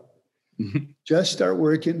hell up. Just start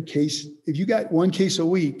working case. If you got one case a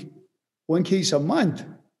week, one case a month,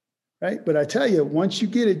 right? But I tell you, once you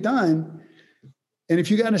get it done, and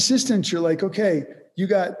if you got an assistant, you're like, okay, you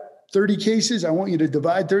got 30 cases. I want you to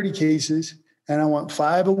divide 30 cases, and I want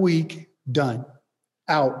 5 a week done,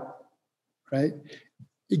 out, right?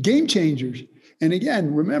 Game changers. And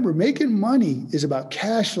again, remember, making money is about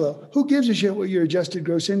cash flow. Who gives a shit what your adjusted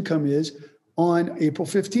gross income is on April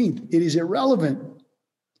 15th? It is irrelevant.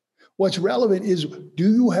 What's relevant is,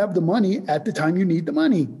 do you have the money at the time you need the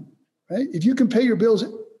money, right? If you can pay your bills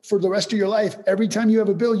for the rest of your life, every time you have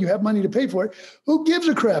a bill, you have money to pay for it. Who gives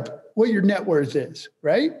a crap what your net worth is,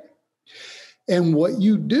 right? And what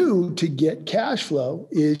you do to get cash flow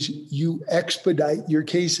is you expedite your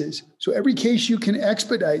cases. So every case you can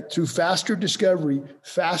expedite through faster discovery,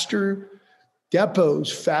 faster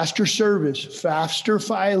depots, faster service, faster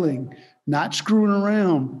filing, not screwing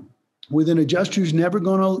around with an adjuster who's never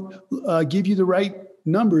going to give you the right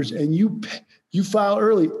numbers, and you file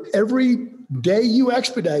early. Every day you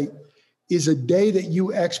expedite is a day that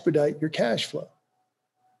you expedite your cash flow,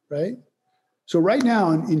 right? So right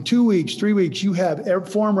now, in 2 weeks, 3 weeks, you have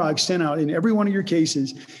FormRog sent out in every one of your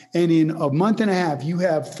cases, and in a month and a half, you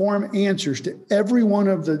have form answers to every one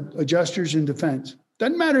of the adjusters in defense.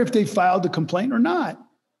 Doesn't matter if they filed the complaint or not.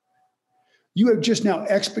 You have just now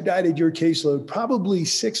expedited your caseload probably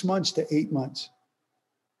 6 months to 8 months.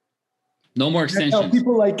 No more extensions. That's how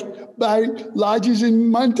people buy lodges in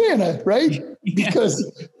Montana, right? Because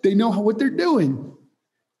they know what they're doing.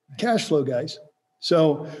 Cash flow, guys.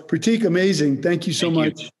 So Pratik, amazing. Thank you so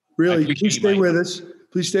much. Really, please stay with us.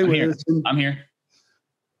 Please stay with us. I'm here.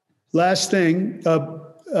 Last thing,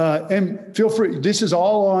 and feel free. This is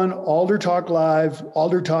all on Alder Talk Live,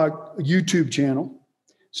 Alder Talk YouTube channel.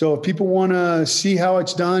 So if people want to see how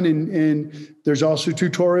it's done, and there's also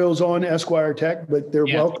tutorials on Esquire Tech, but they're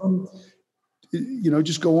welcome.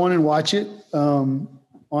 Just go on and watch it on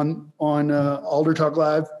Alder Talk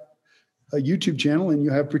Live YouTube channel, and you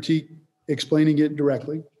have Pratik explaining it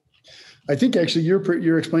directly. I think actually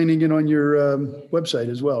you're explaining it on your website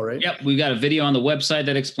as well, right? Yep, we've got a video on the website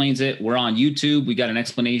that explains it. We're on YouTube. We got an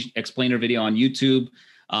explainer video on YouTube.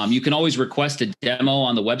 You can always request a demo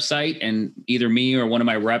on the website, and either me or one of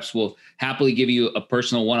my reps will happily give you a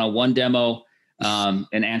personal one-on-one demo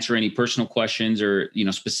and answer any personal questions or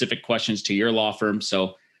specific questions to your law firm.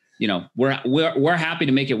 So we're happy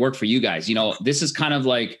to make it work for you guys. This is kind of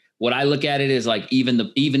like what I look at it is like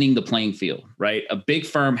evening the playing field, right? A big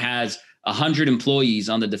firm has 100 employees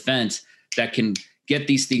on the defense that can get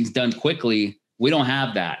these things done quickly. We don't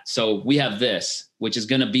have that. So we have this, which is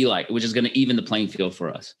going to even the playing field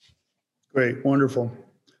for us. Great. Wonderful.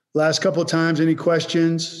 Last couple of times, any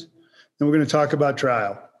questions? Then we're going to talk about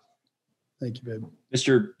trial. Thank you, babe.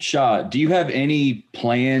 Mr. Shah, do you have any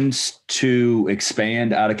plans to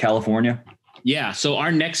expand out of California? Yeah. So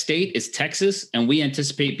our next state is Texas, and we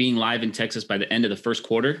anticipate being live in Texas by the end of the first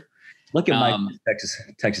quarter. Look at my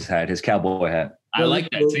Texas hat, his cowboy hat. I like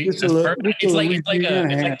that. See, that's perfect. It's like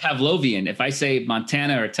Pavlovian. If I say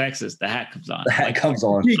Montana or Texas, the hat comes on. The hat comes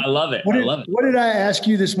on. I love it. I love it. What did I ask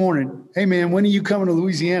you this morning? Hey man, when are you coming to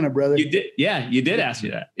Louisiana, brother? You did. Yeah, you did ask me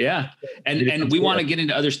that. Yeah. And we want to get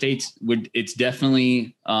into other states. It's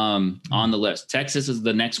definitely on the list. Texas is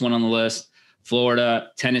the next one on the list. Florida,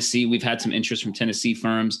 Tennessee. We've had some interest from Tennessee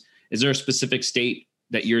firms. Is there a specific state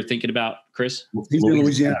that you're thinking about, Chris? He's in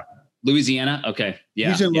Louisiana. Louisiana. Okay. Yeah.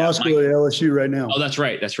 He's in law school at LSU right now. Oh, that's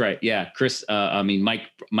right. That's right. Yeah. Chris, Mike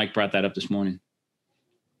brought that up this morning.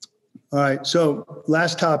 All right. So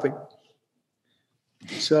last topic.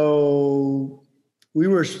 So we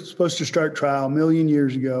were supposed to start trial a million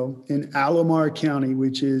years ago in Alomar County,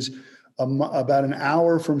 which is about an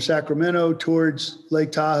hour from Sacramento towards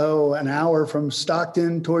Lake Tahoe, an hour from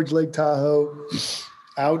Stockton towards Lake Tahoe,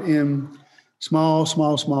 out in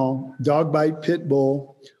small dog bite pit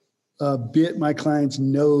bull. Bit my client's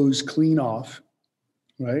nose clean off,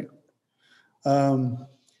 right?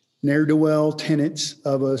 Ne'er-do-well tenants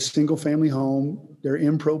of a single family home. They're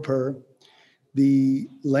improper. The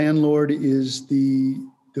landlord is the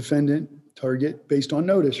defendant target based on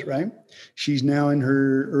notice, right? She's now in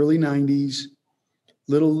her early 90s,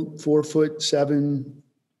 little 4'7"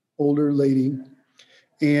 older lady,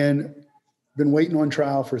 and been waiting on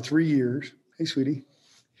trial for 3 years. Hey, sweetie.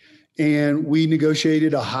 And we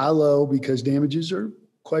negotiated a high-low because damages are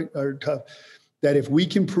tough, that if we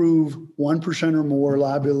can prove 1% or more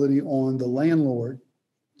liability on the landlord,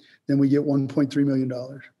 then we get $1.3 million.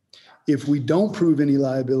 If we don't prove any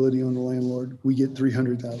liability on the landlord, we get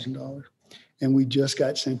 $300,000. And we just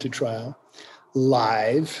got sent to trial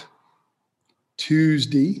live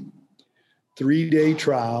Tuesday, 3-day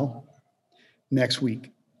trial next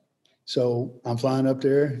week. So I'm flying up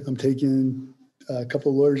there. I'm taking a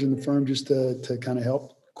couple of lawyers in the firm just to kind of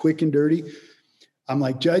help, quick and dirty. I'm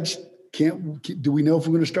like, Judge, do we know if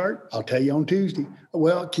we're going to start? I'll tell you on Tuesday.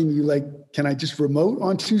 Well, can I just remote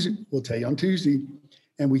on Tuesday? We'll tell you on Tuesday.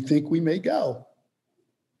 And we think we may go.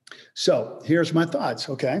 So here's my thoughts.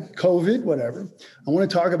 Okay. COVID, whatever. I want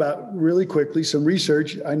to talk about really quickly some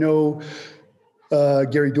research. I know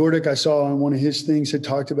Gary Dordick, I saw on one of his things, had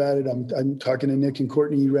talked about it. I'm talking to Nick and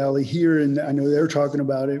Courtney Rowley here, and I know they're talking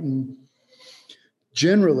about it. And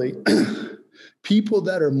generally, people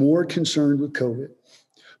that are more concerned with COVID,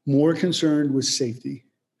 more concerned with safety,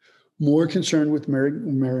 more concerned with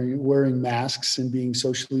wearing masks and being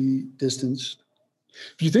socially distanced.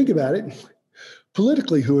 If you think about it,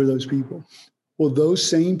 politically, who are those people? Well, those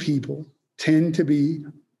same people tend to be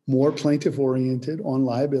more plaintiff-oriented on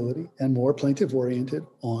liability and more plaintiff-oriented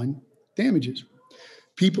on damages.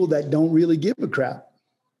 People that don't really give a crap.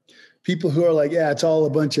 People who are like, yeah, it's all a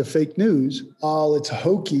bunch of fake news. All it's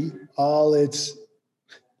hokey.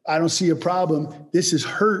 I don't see a problem. This has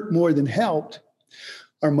hurt more than helped,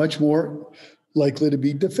 are much more likely to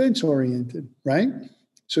be defense-oriented, right?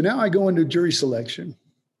 So now I go into jury selection.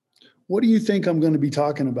 What do you think I'm going to be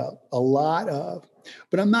talking about? A lot of,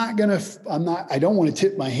 but I don't want to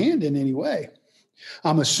tip my hand in any way.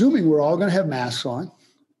 I'm assuming we're all going to have masks on,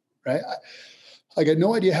 right? I got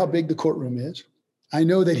no idea how big the courtroom is. I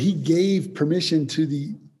know that he gave permission to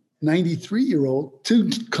the 93-year-old to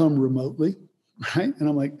come remotely, right? And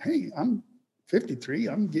I'm like, hey, I'm 53.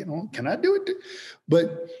 I'm getting on. Can I do it?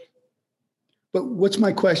 But what's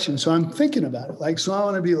my question? So I'm thinking about it. So I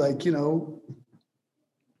want to be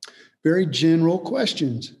very general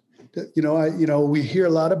questions. We hear a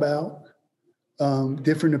lot about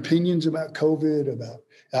different opinions about COVID,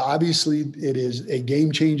 obviously it is a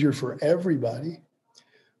game changer for everybody,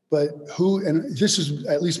 but and this is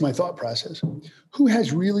at least my thought process, who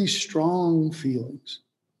has really strong feelings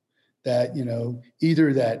that,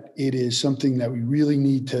 either that it is something that we really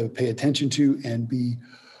need to pay attention to and be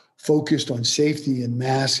focused on safety and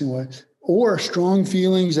masks and what, or strong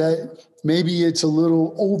feelings that maybe it's a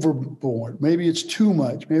little overboard, maybe it's too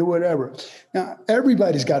much, maybe whatever. Now,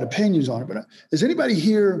 everybody's got opinions on it, but does anybody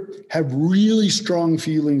here have really strong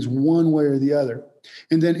feelings one way or the other?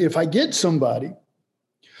 And then if I get somebody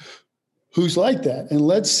who's like that, and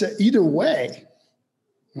let's say either way,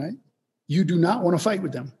 right? You do not want to fight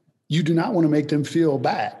with them. You do not want to make them feel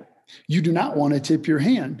bad. You do not want to tip your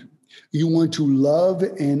hand. You want to love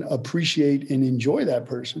and appreciate and enjoy that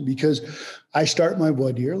person, because I start my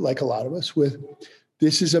voir dire, like a lot of us, with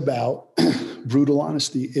this is about brutal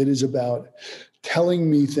honesty. It is about telling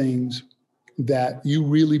me things that you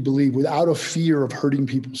really believe without a fear of hurting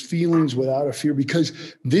people's feelings, without a fear,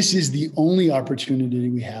 because this is the only opportunity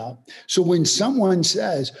we have. So when someone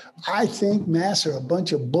says, I think masks are a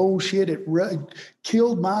bunch of bullshit, it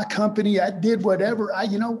killed my company, I did whatever,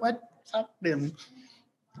 you know what, fuck them.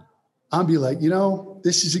 I'll be like,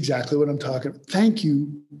 this is exactly what I'm talking about. Thank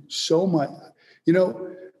you so much.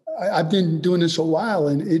 I've been doing this a while,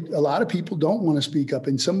 and a lot of people don't want to speak up.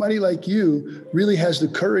 And somebody like you really has the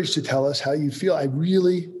courage to tell us how you feel. I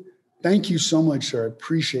really thank you so much, sir. I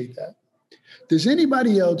appreciate that. Does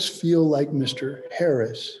anybody else feel like Mr.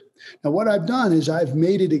 Harris? Now, what I've done is I've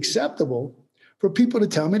made it acceptable for people to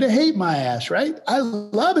tell me to hate my ass, right? I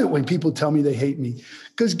love it when people tell me they hate me,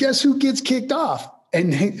 because guess who gets kicked off?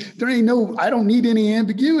 And I don't need any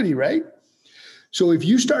ambiguity, right? So if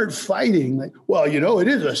you start fighting, like, well, it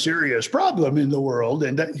is a serious problem in the world,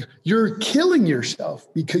 and that you're killing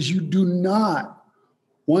yourself because you do not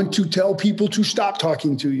want to tell people to stop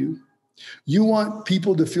talking to you. You want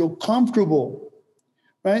people to feel comfortable,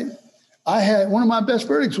 right? I had one of my best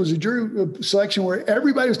verdicts was a jury selection where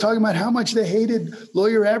everybody was talking about how much they hated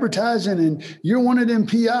lawyer advertising, and you're one of them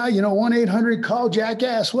PI, 1-800-CALL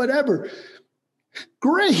jackass, whatever.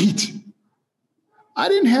 Great. I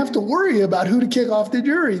didn't have to worry about who to kick off the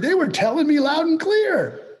jury. They were telling me loud and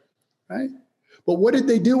clear, right? But what did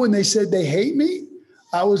they do when they said they hate me?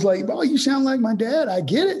 I was like, well, you sound like my dad. I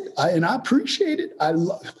get it. And I appreciate it.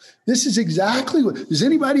 This is exactly what, does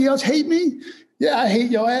anybody else hate me? Yeah, I hate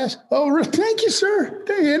your ass. Oh, thank you, sir.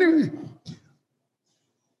 Anyway.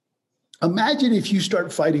 Imagine if you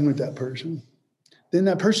start fighting with that person, then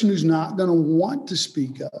that person who's not going to want to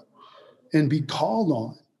speak up and be called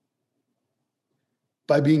on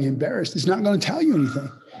by being embarrassed is not going to tell you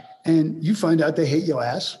anything. And you find out they hate your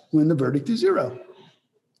ass when the verdict is 0,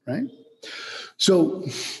 right? So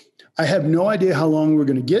I have no idea how long we're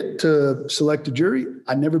going to get to select a jury.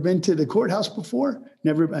 I've never been to the courthouse before.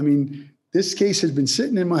 This case has been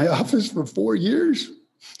sitting in my office for 4 years.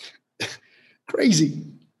 Crazy.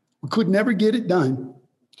 We could never get it done.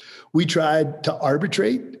 We tried to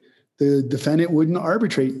arbitrate. The defendant wouldn't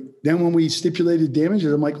arbitrate. Then when we stipulated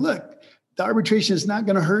damages, I'm like, look, the arbitration is not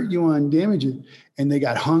going to hurt you on damages. And they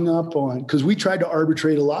got hung up on, because we tried to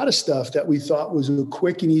arbitrate a lot of stuff that we thought was a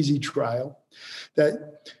quick and easy trial,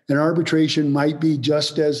 that an arbitration might be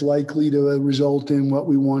just as likely to result in what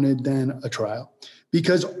we wanted than a trial.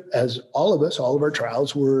 Because as all of our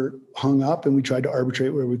trials were hung up, and we tried to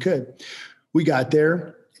arbitrate where we could. We got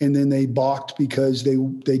there, and then they balked because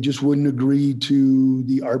they just wouldn't agree to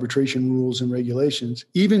the arbitration rules and regulations.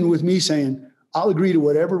 Even with me saying, I'll agree to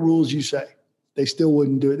whatever rules you say, they still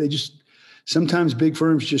wouldn't do it. Sometimes big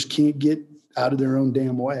firms just can't get out of their own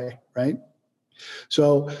damn way, right?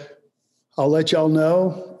 So I'll let y'all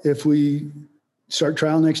know if we start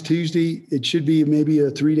trial next Tuesday. It should be maybe a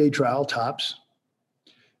 3-day trial tops,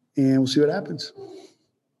 and we'll see what happens.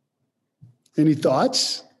 Any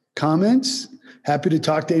thoughts, comments? Happy to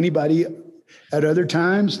talk to anybody at other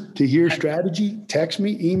times to hear strategy. Text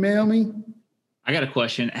me, email me. I got a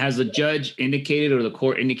question. Has the judge indicated or the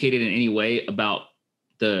court indicated in any way about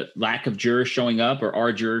the lack of jurors showing up, or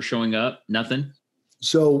our jurors showing up? Nothing?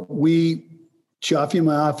 So Chaffee in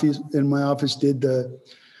my office did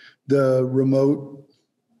the remote,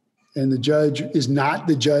 and the judge is not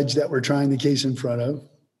the judge that we're trying the case in front of.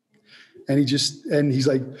 And he's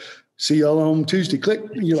like, see y'all on Tuesday, click.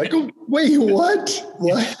 And you're like, oh, wait, what?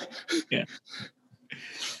 What? Yeah.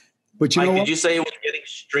 But you know what? Did you say it was getting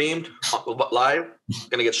streamed live?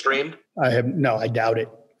 Going to get streamed? I doubt it.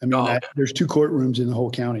 There's 2 courtrooms in the whole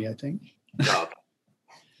county, I think. Oh.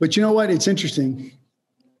 But you know what? It's interesting.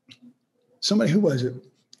 Who was it?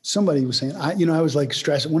 Somebody was saying, I was like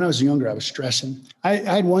stressing. When I was younger, I was stressing. I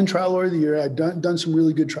had one trial lawyer of the year. I'd done some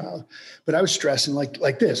really good trials, but I was stressing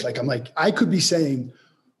like this. Like, I'm like, I could be saying,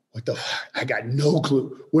 I got no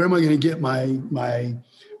clue. Where am I going to get my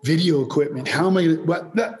video equipment? How am I going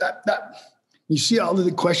to, You see all of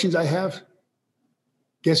the questions I have?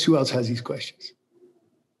 Guess who else has these questions?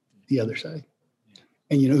 The other side.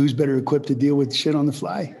 And you know who's better equipped to deal with shit on the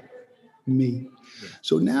fly? Me.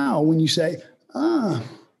 So now when you say,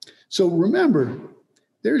 so remember,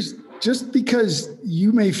 there's just because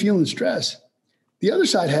you may feel in stress, the other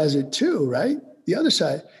side has it too, right? The other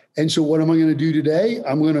side. And so what am I going to do today?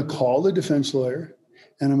 I'm going to call the defense lawyer,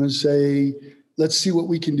 and I'm going to say, let's see what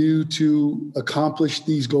we can do to accomplish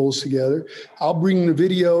these goals together. I'll bring the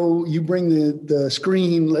video, you bring the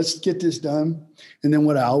screen, let's get this done. And then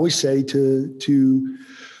what I always say to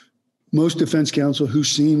most defense counsel who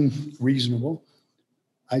seem reasonable,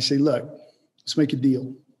 I say, look, let's make a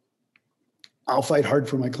deal. I'll fight hard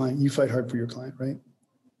for my client. You fight hard for your client, right?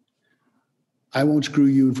 I won't screw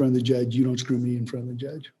you in front of the judge. You don't screw me in front of the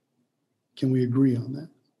judge. Can we agree on that?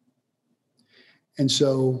 And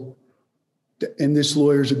so, and this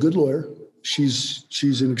lawyer is a good lawyer.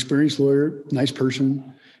 She's an experienced lawyer, nice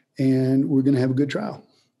person, and we're going to have a good trial.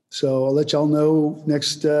 So I'll let y'all know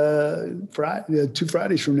next Friday, 2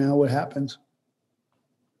 Fridays from now, what happens.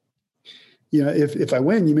 You know, if I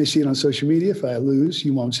win, you may see it on social media. If I lose,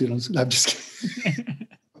 you won't see it on. I'm just kidding.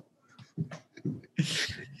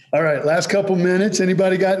 All right, last couple minutes.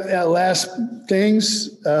 Anybody got last things?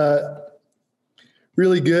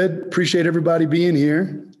 Really good. Appreciate everybody being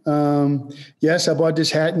here. Yes, I bought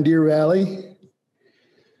this hat in Deer Valley.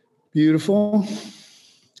 Beautiful.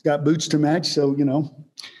 Got boots to match. So, you know,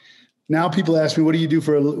 now people ask me, what do you do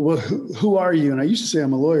for who are you? And I used to say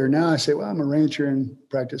I'm a lawyer. Now I say, well, I'm a rancher and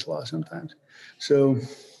practice law sometimes. So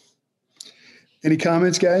any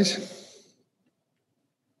comments, guys?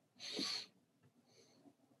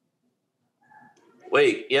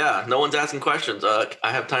 Wait, yeah, no one's asking questions. I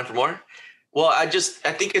have time for more. Well, I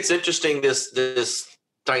think it's interesting, this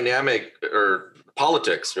dynamic or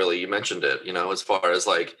politics, really. You mentioned it, you know, as far as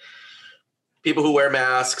like people who wear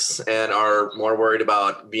masks and are more worried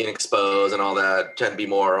about being exposed and all that tend to be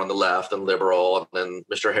more on the left and liberal, and then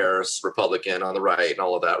Mr. Harris, Republican, on the right and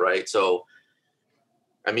all of that, right? So,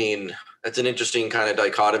 I mean, that's an interesting kind of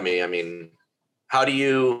dichotomy. I mean, how do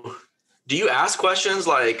you ask questions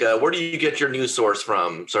like, where do you get your news source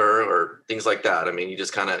from, sir, or things like that? I mean, you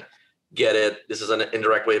just kind of get it. This is an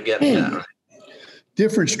indirect way of getting that. Right?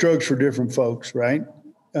 Different strokes for different folks, right?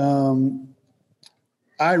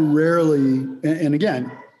 I rarely, and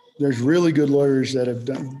again, there's really good lawyers that have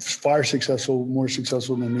done more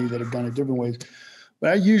successful than me, that have done it different ways.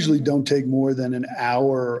 But I usually don't take more than an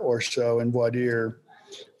hour or so in voir dire,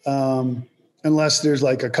 unless there's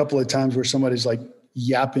like a couple of times where somebody's like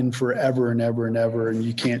yapping forever and ever and ever, and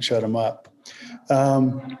you can't shut them up.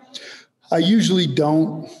 I usually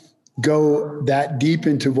don't go that deep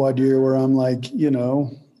into voir dire where I'm like, you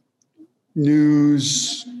know,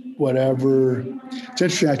 news, whatever. It's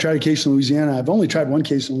interesting. I tried a case in Louisiana. I've only tried one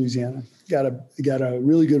case in Louisiana. Got a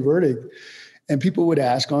really good verdict. And people would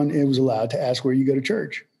ask it was allowed to ask where you go to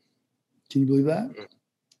church. Can you believe that?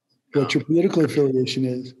 What your political affiliation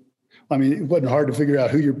is. I mean, it wasn't hard to figure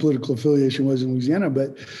out who your political affiliation was in Louisiana,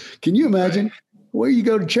 but can you imagine where you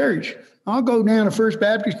go to church? I'll go down to First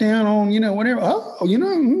Baptist down on, you know, whatever. Oh, you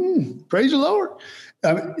know, praise the Lord.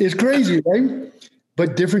 It's crazy, right?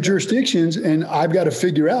 But different jurisdictions, and I've got to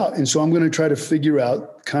figure out. And so I'm going to try to figure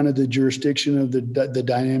out kind of the jurisdiction of the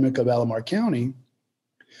dynamic of Albemarle County.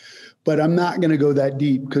 But I'm not going to go that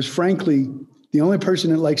deep because, frankly, the only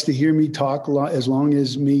person that likes to hear me talk as long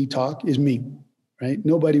as me talk is me, right?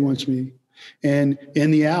 Nobody wants me. And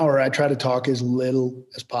in the hour, I try to talk as little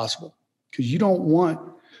as possible because you don't want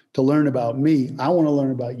to learn about me. I want to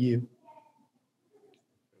learn about you.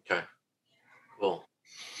 Okay. Cool.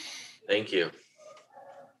 Thank you.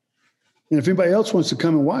 And if anybody else wants to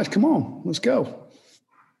come and watch, come on, let's go.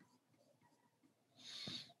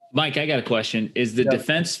 Mike, I got a question. Is the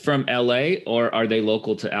defense from LA or are they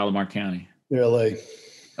local to Albemarle County? They're LA.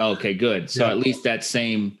 Okay, good. So at least that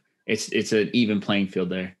same, it's an even playing field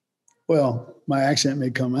there. Well, my accent may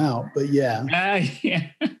come out, but yeah.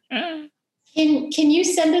 Can you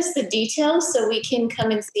send us the details so we can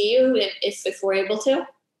come and see you if we're able to?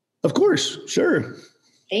 Of course, sure.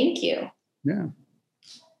 Thank you. Yeah.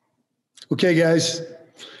 Okay, guys,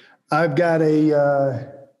 I've got a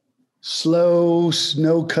slow,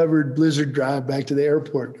 snow-covered blizzard drive back to the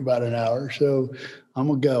airport in about an hour, so I'm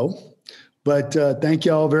going to go. But thank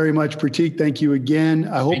you all very much, Pratik. Thank you again.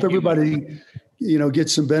 I hope everybody,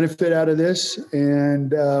 gets some benefit out of this,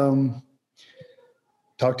 and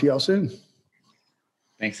talk to y'all soon.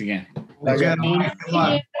 Thanks again. Thank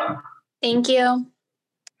you. Thank you.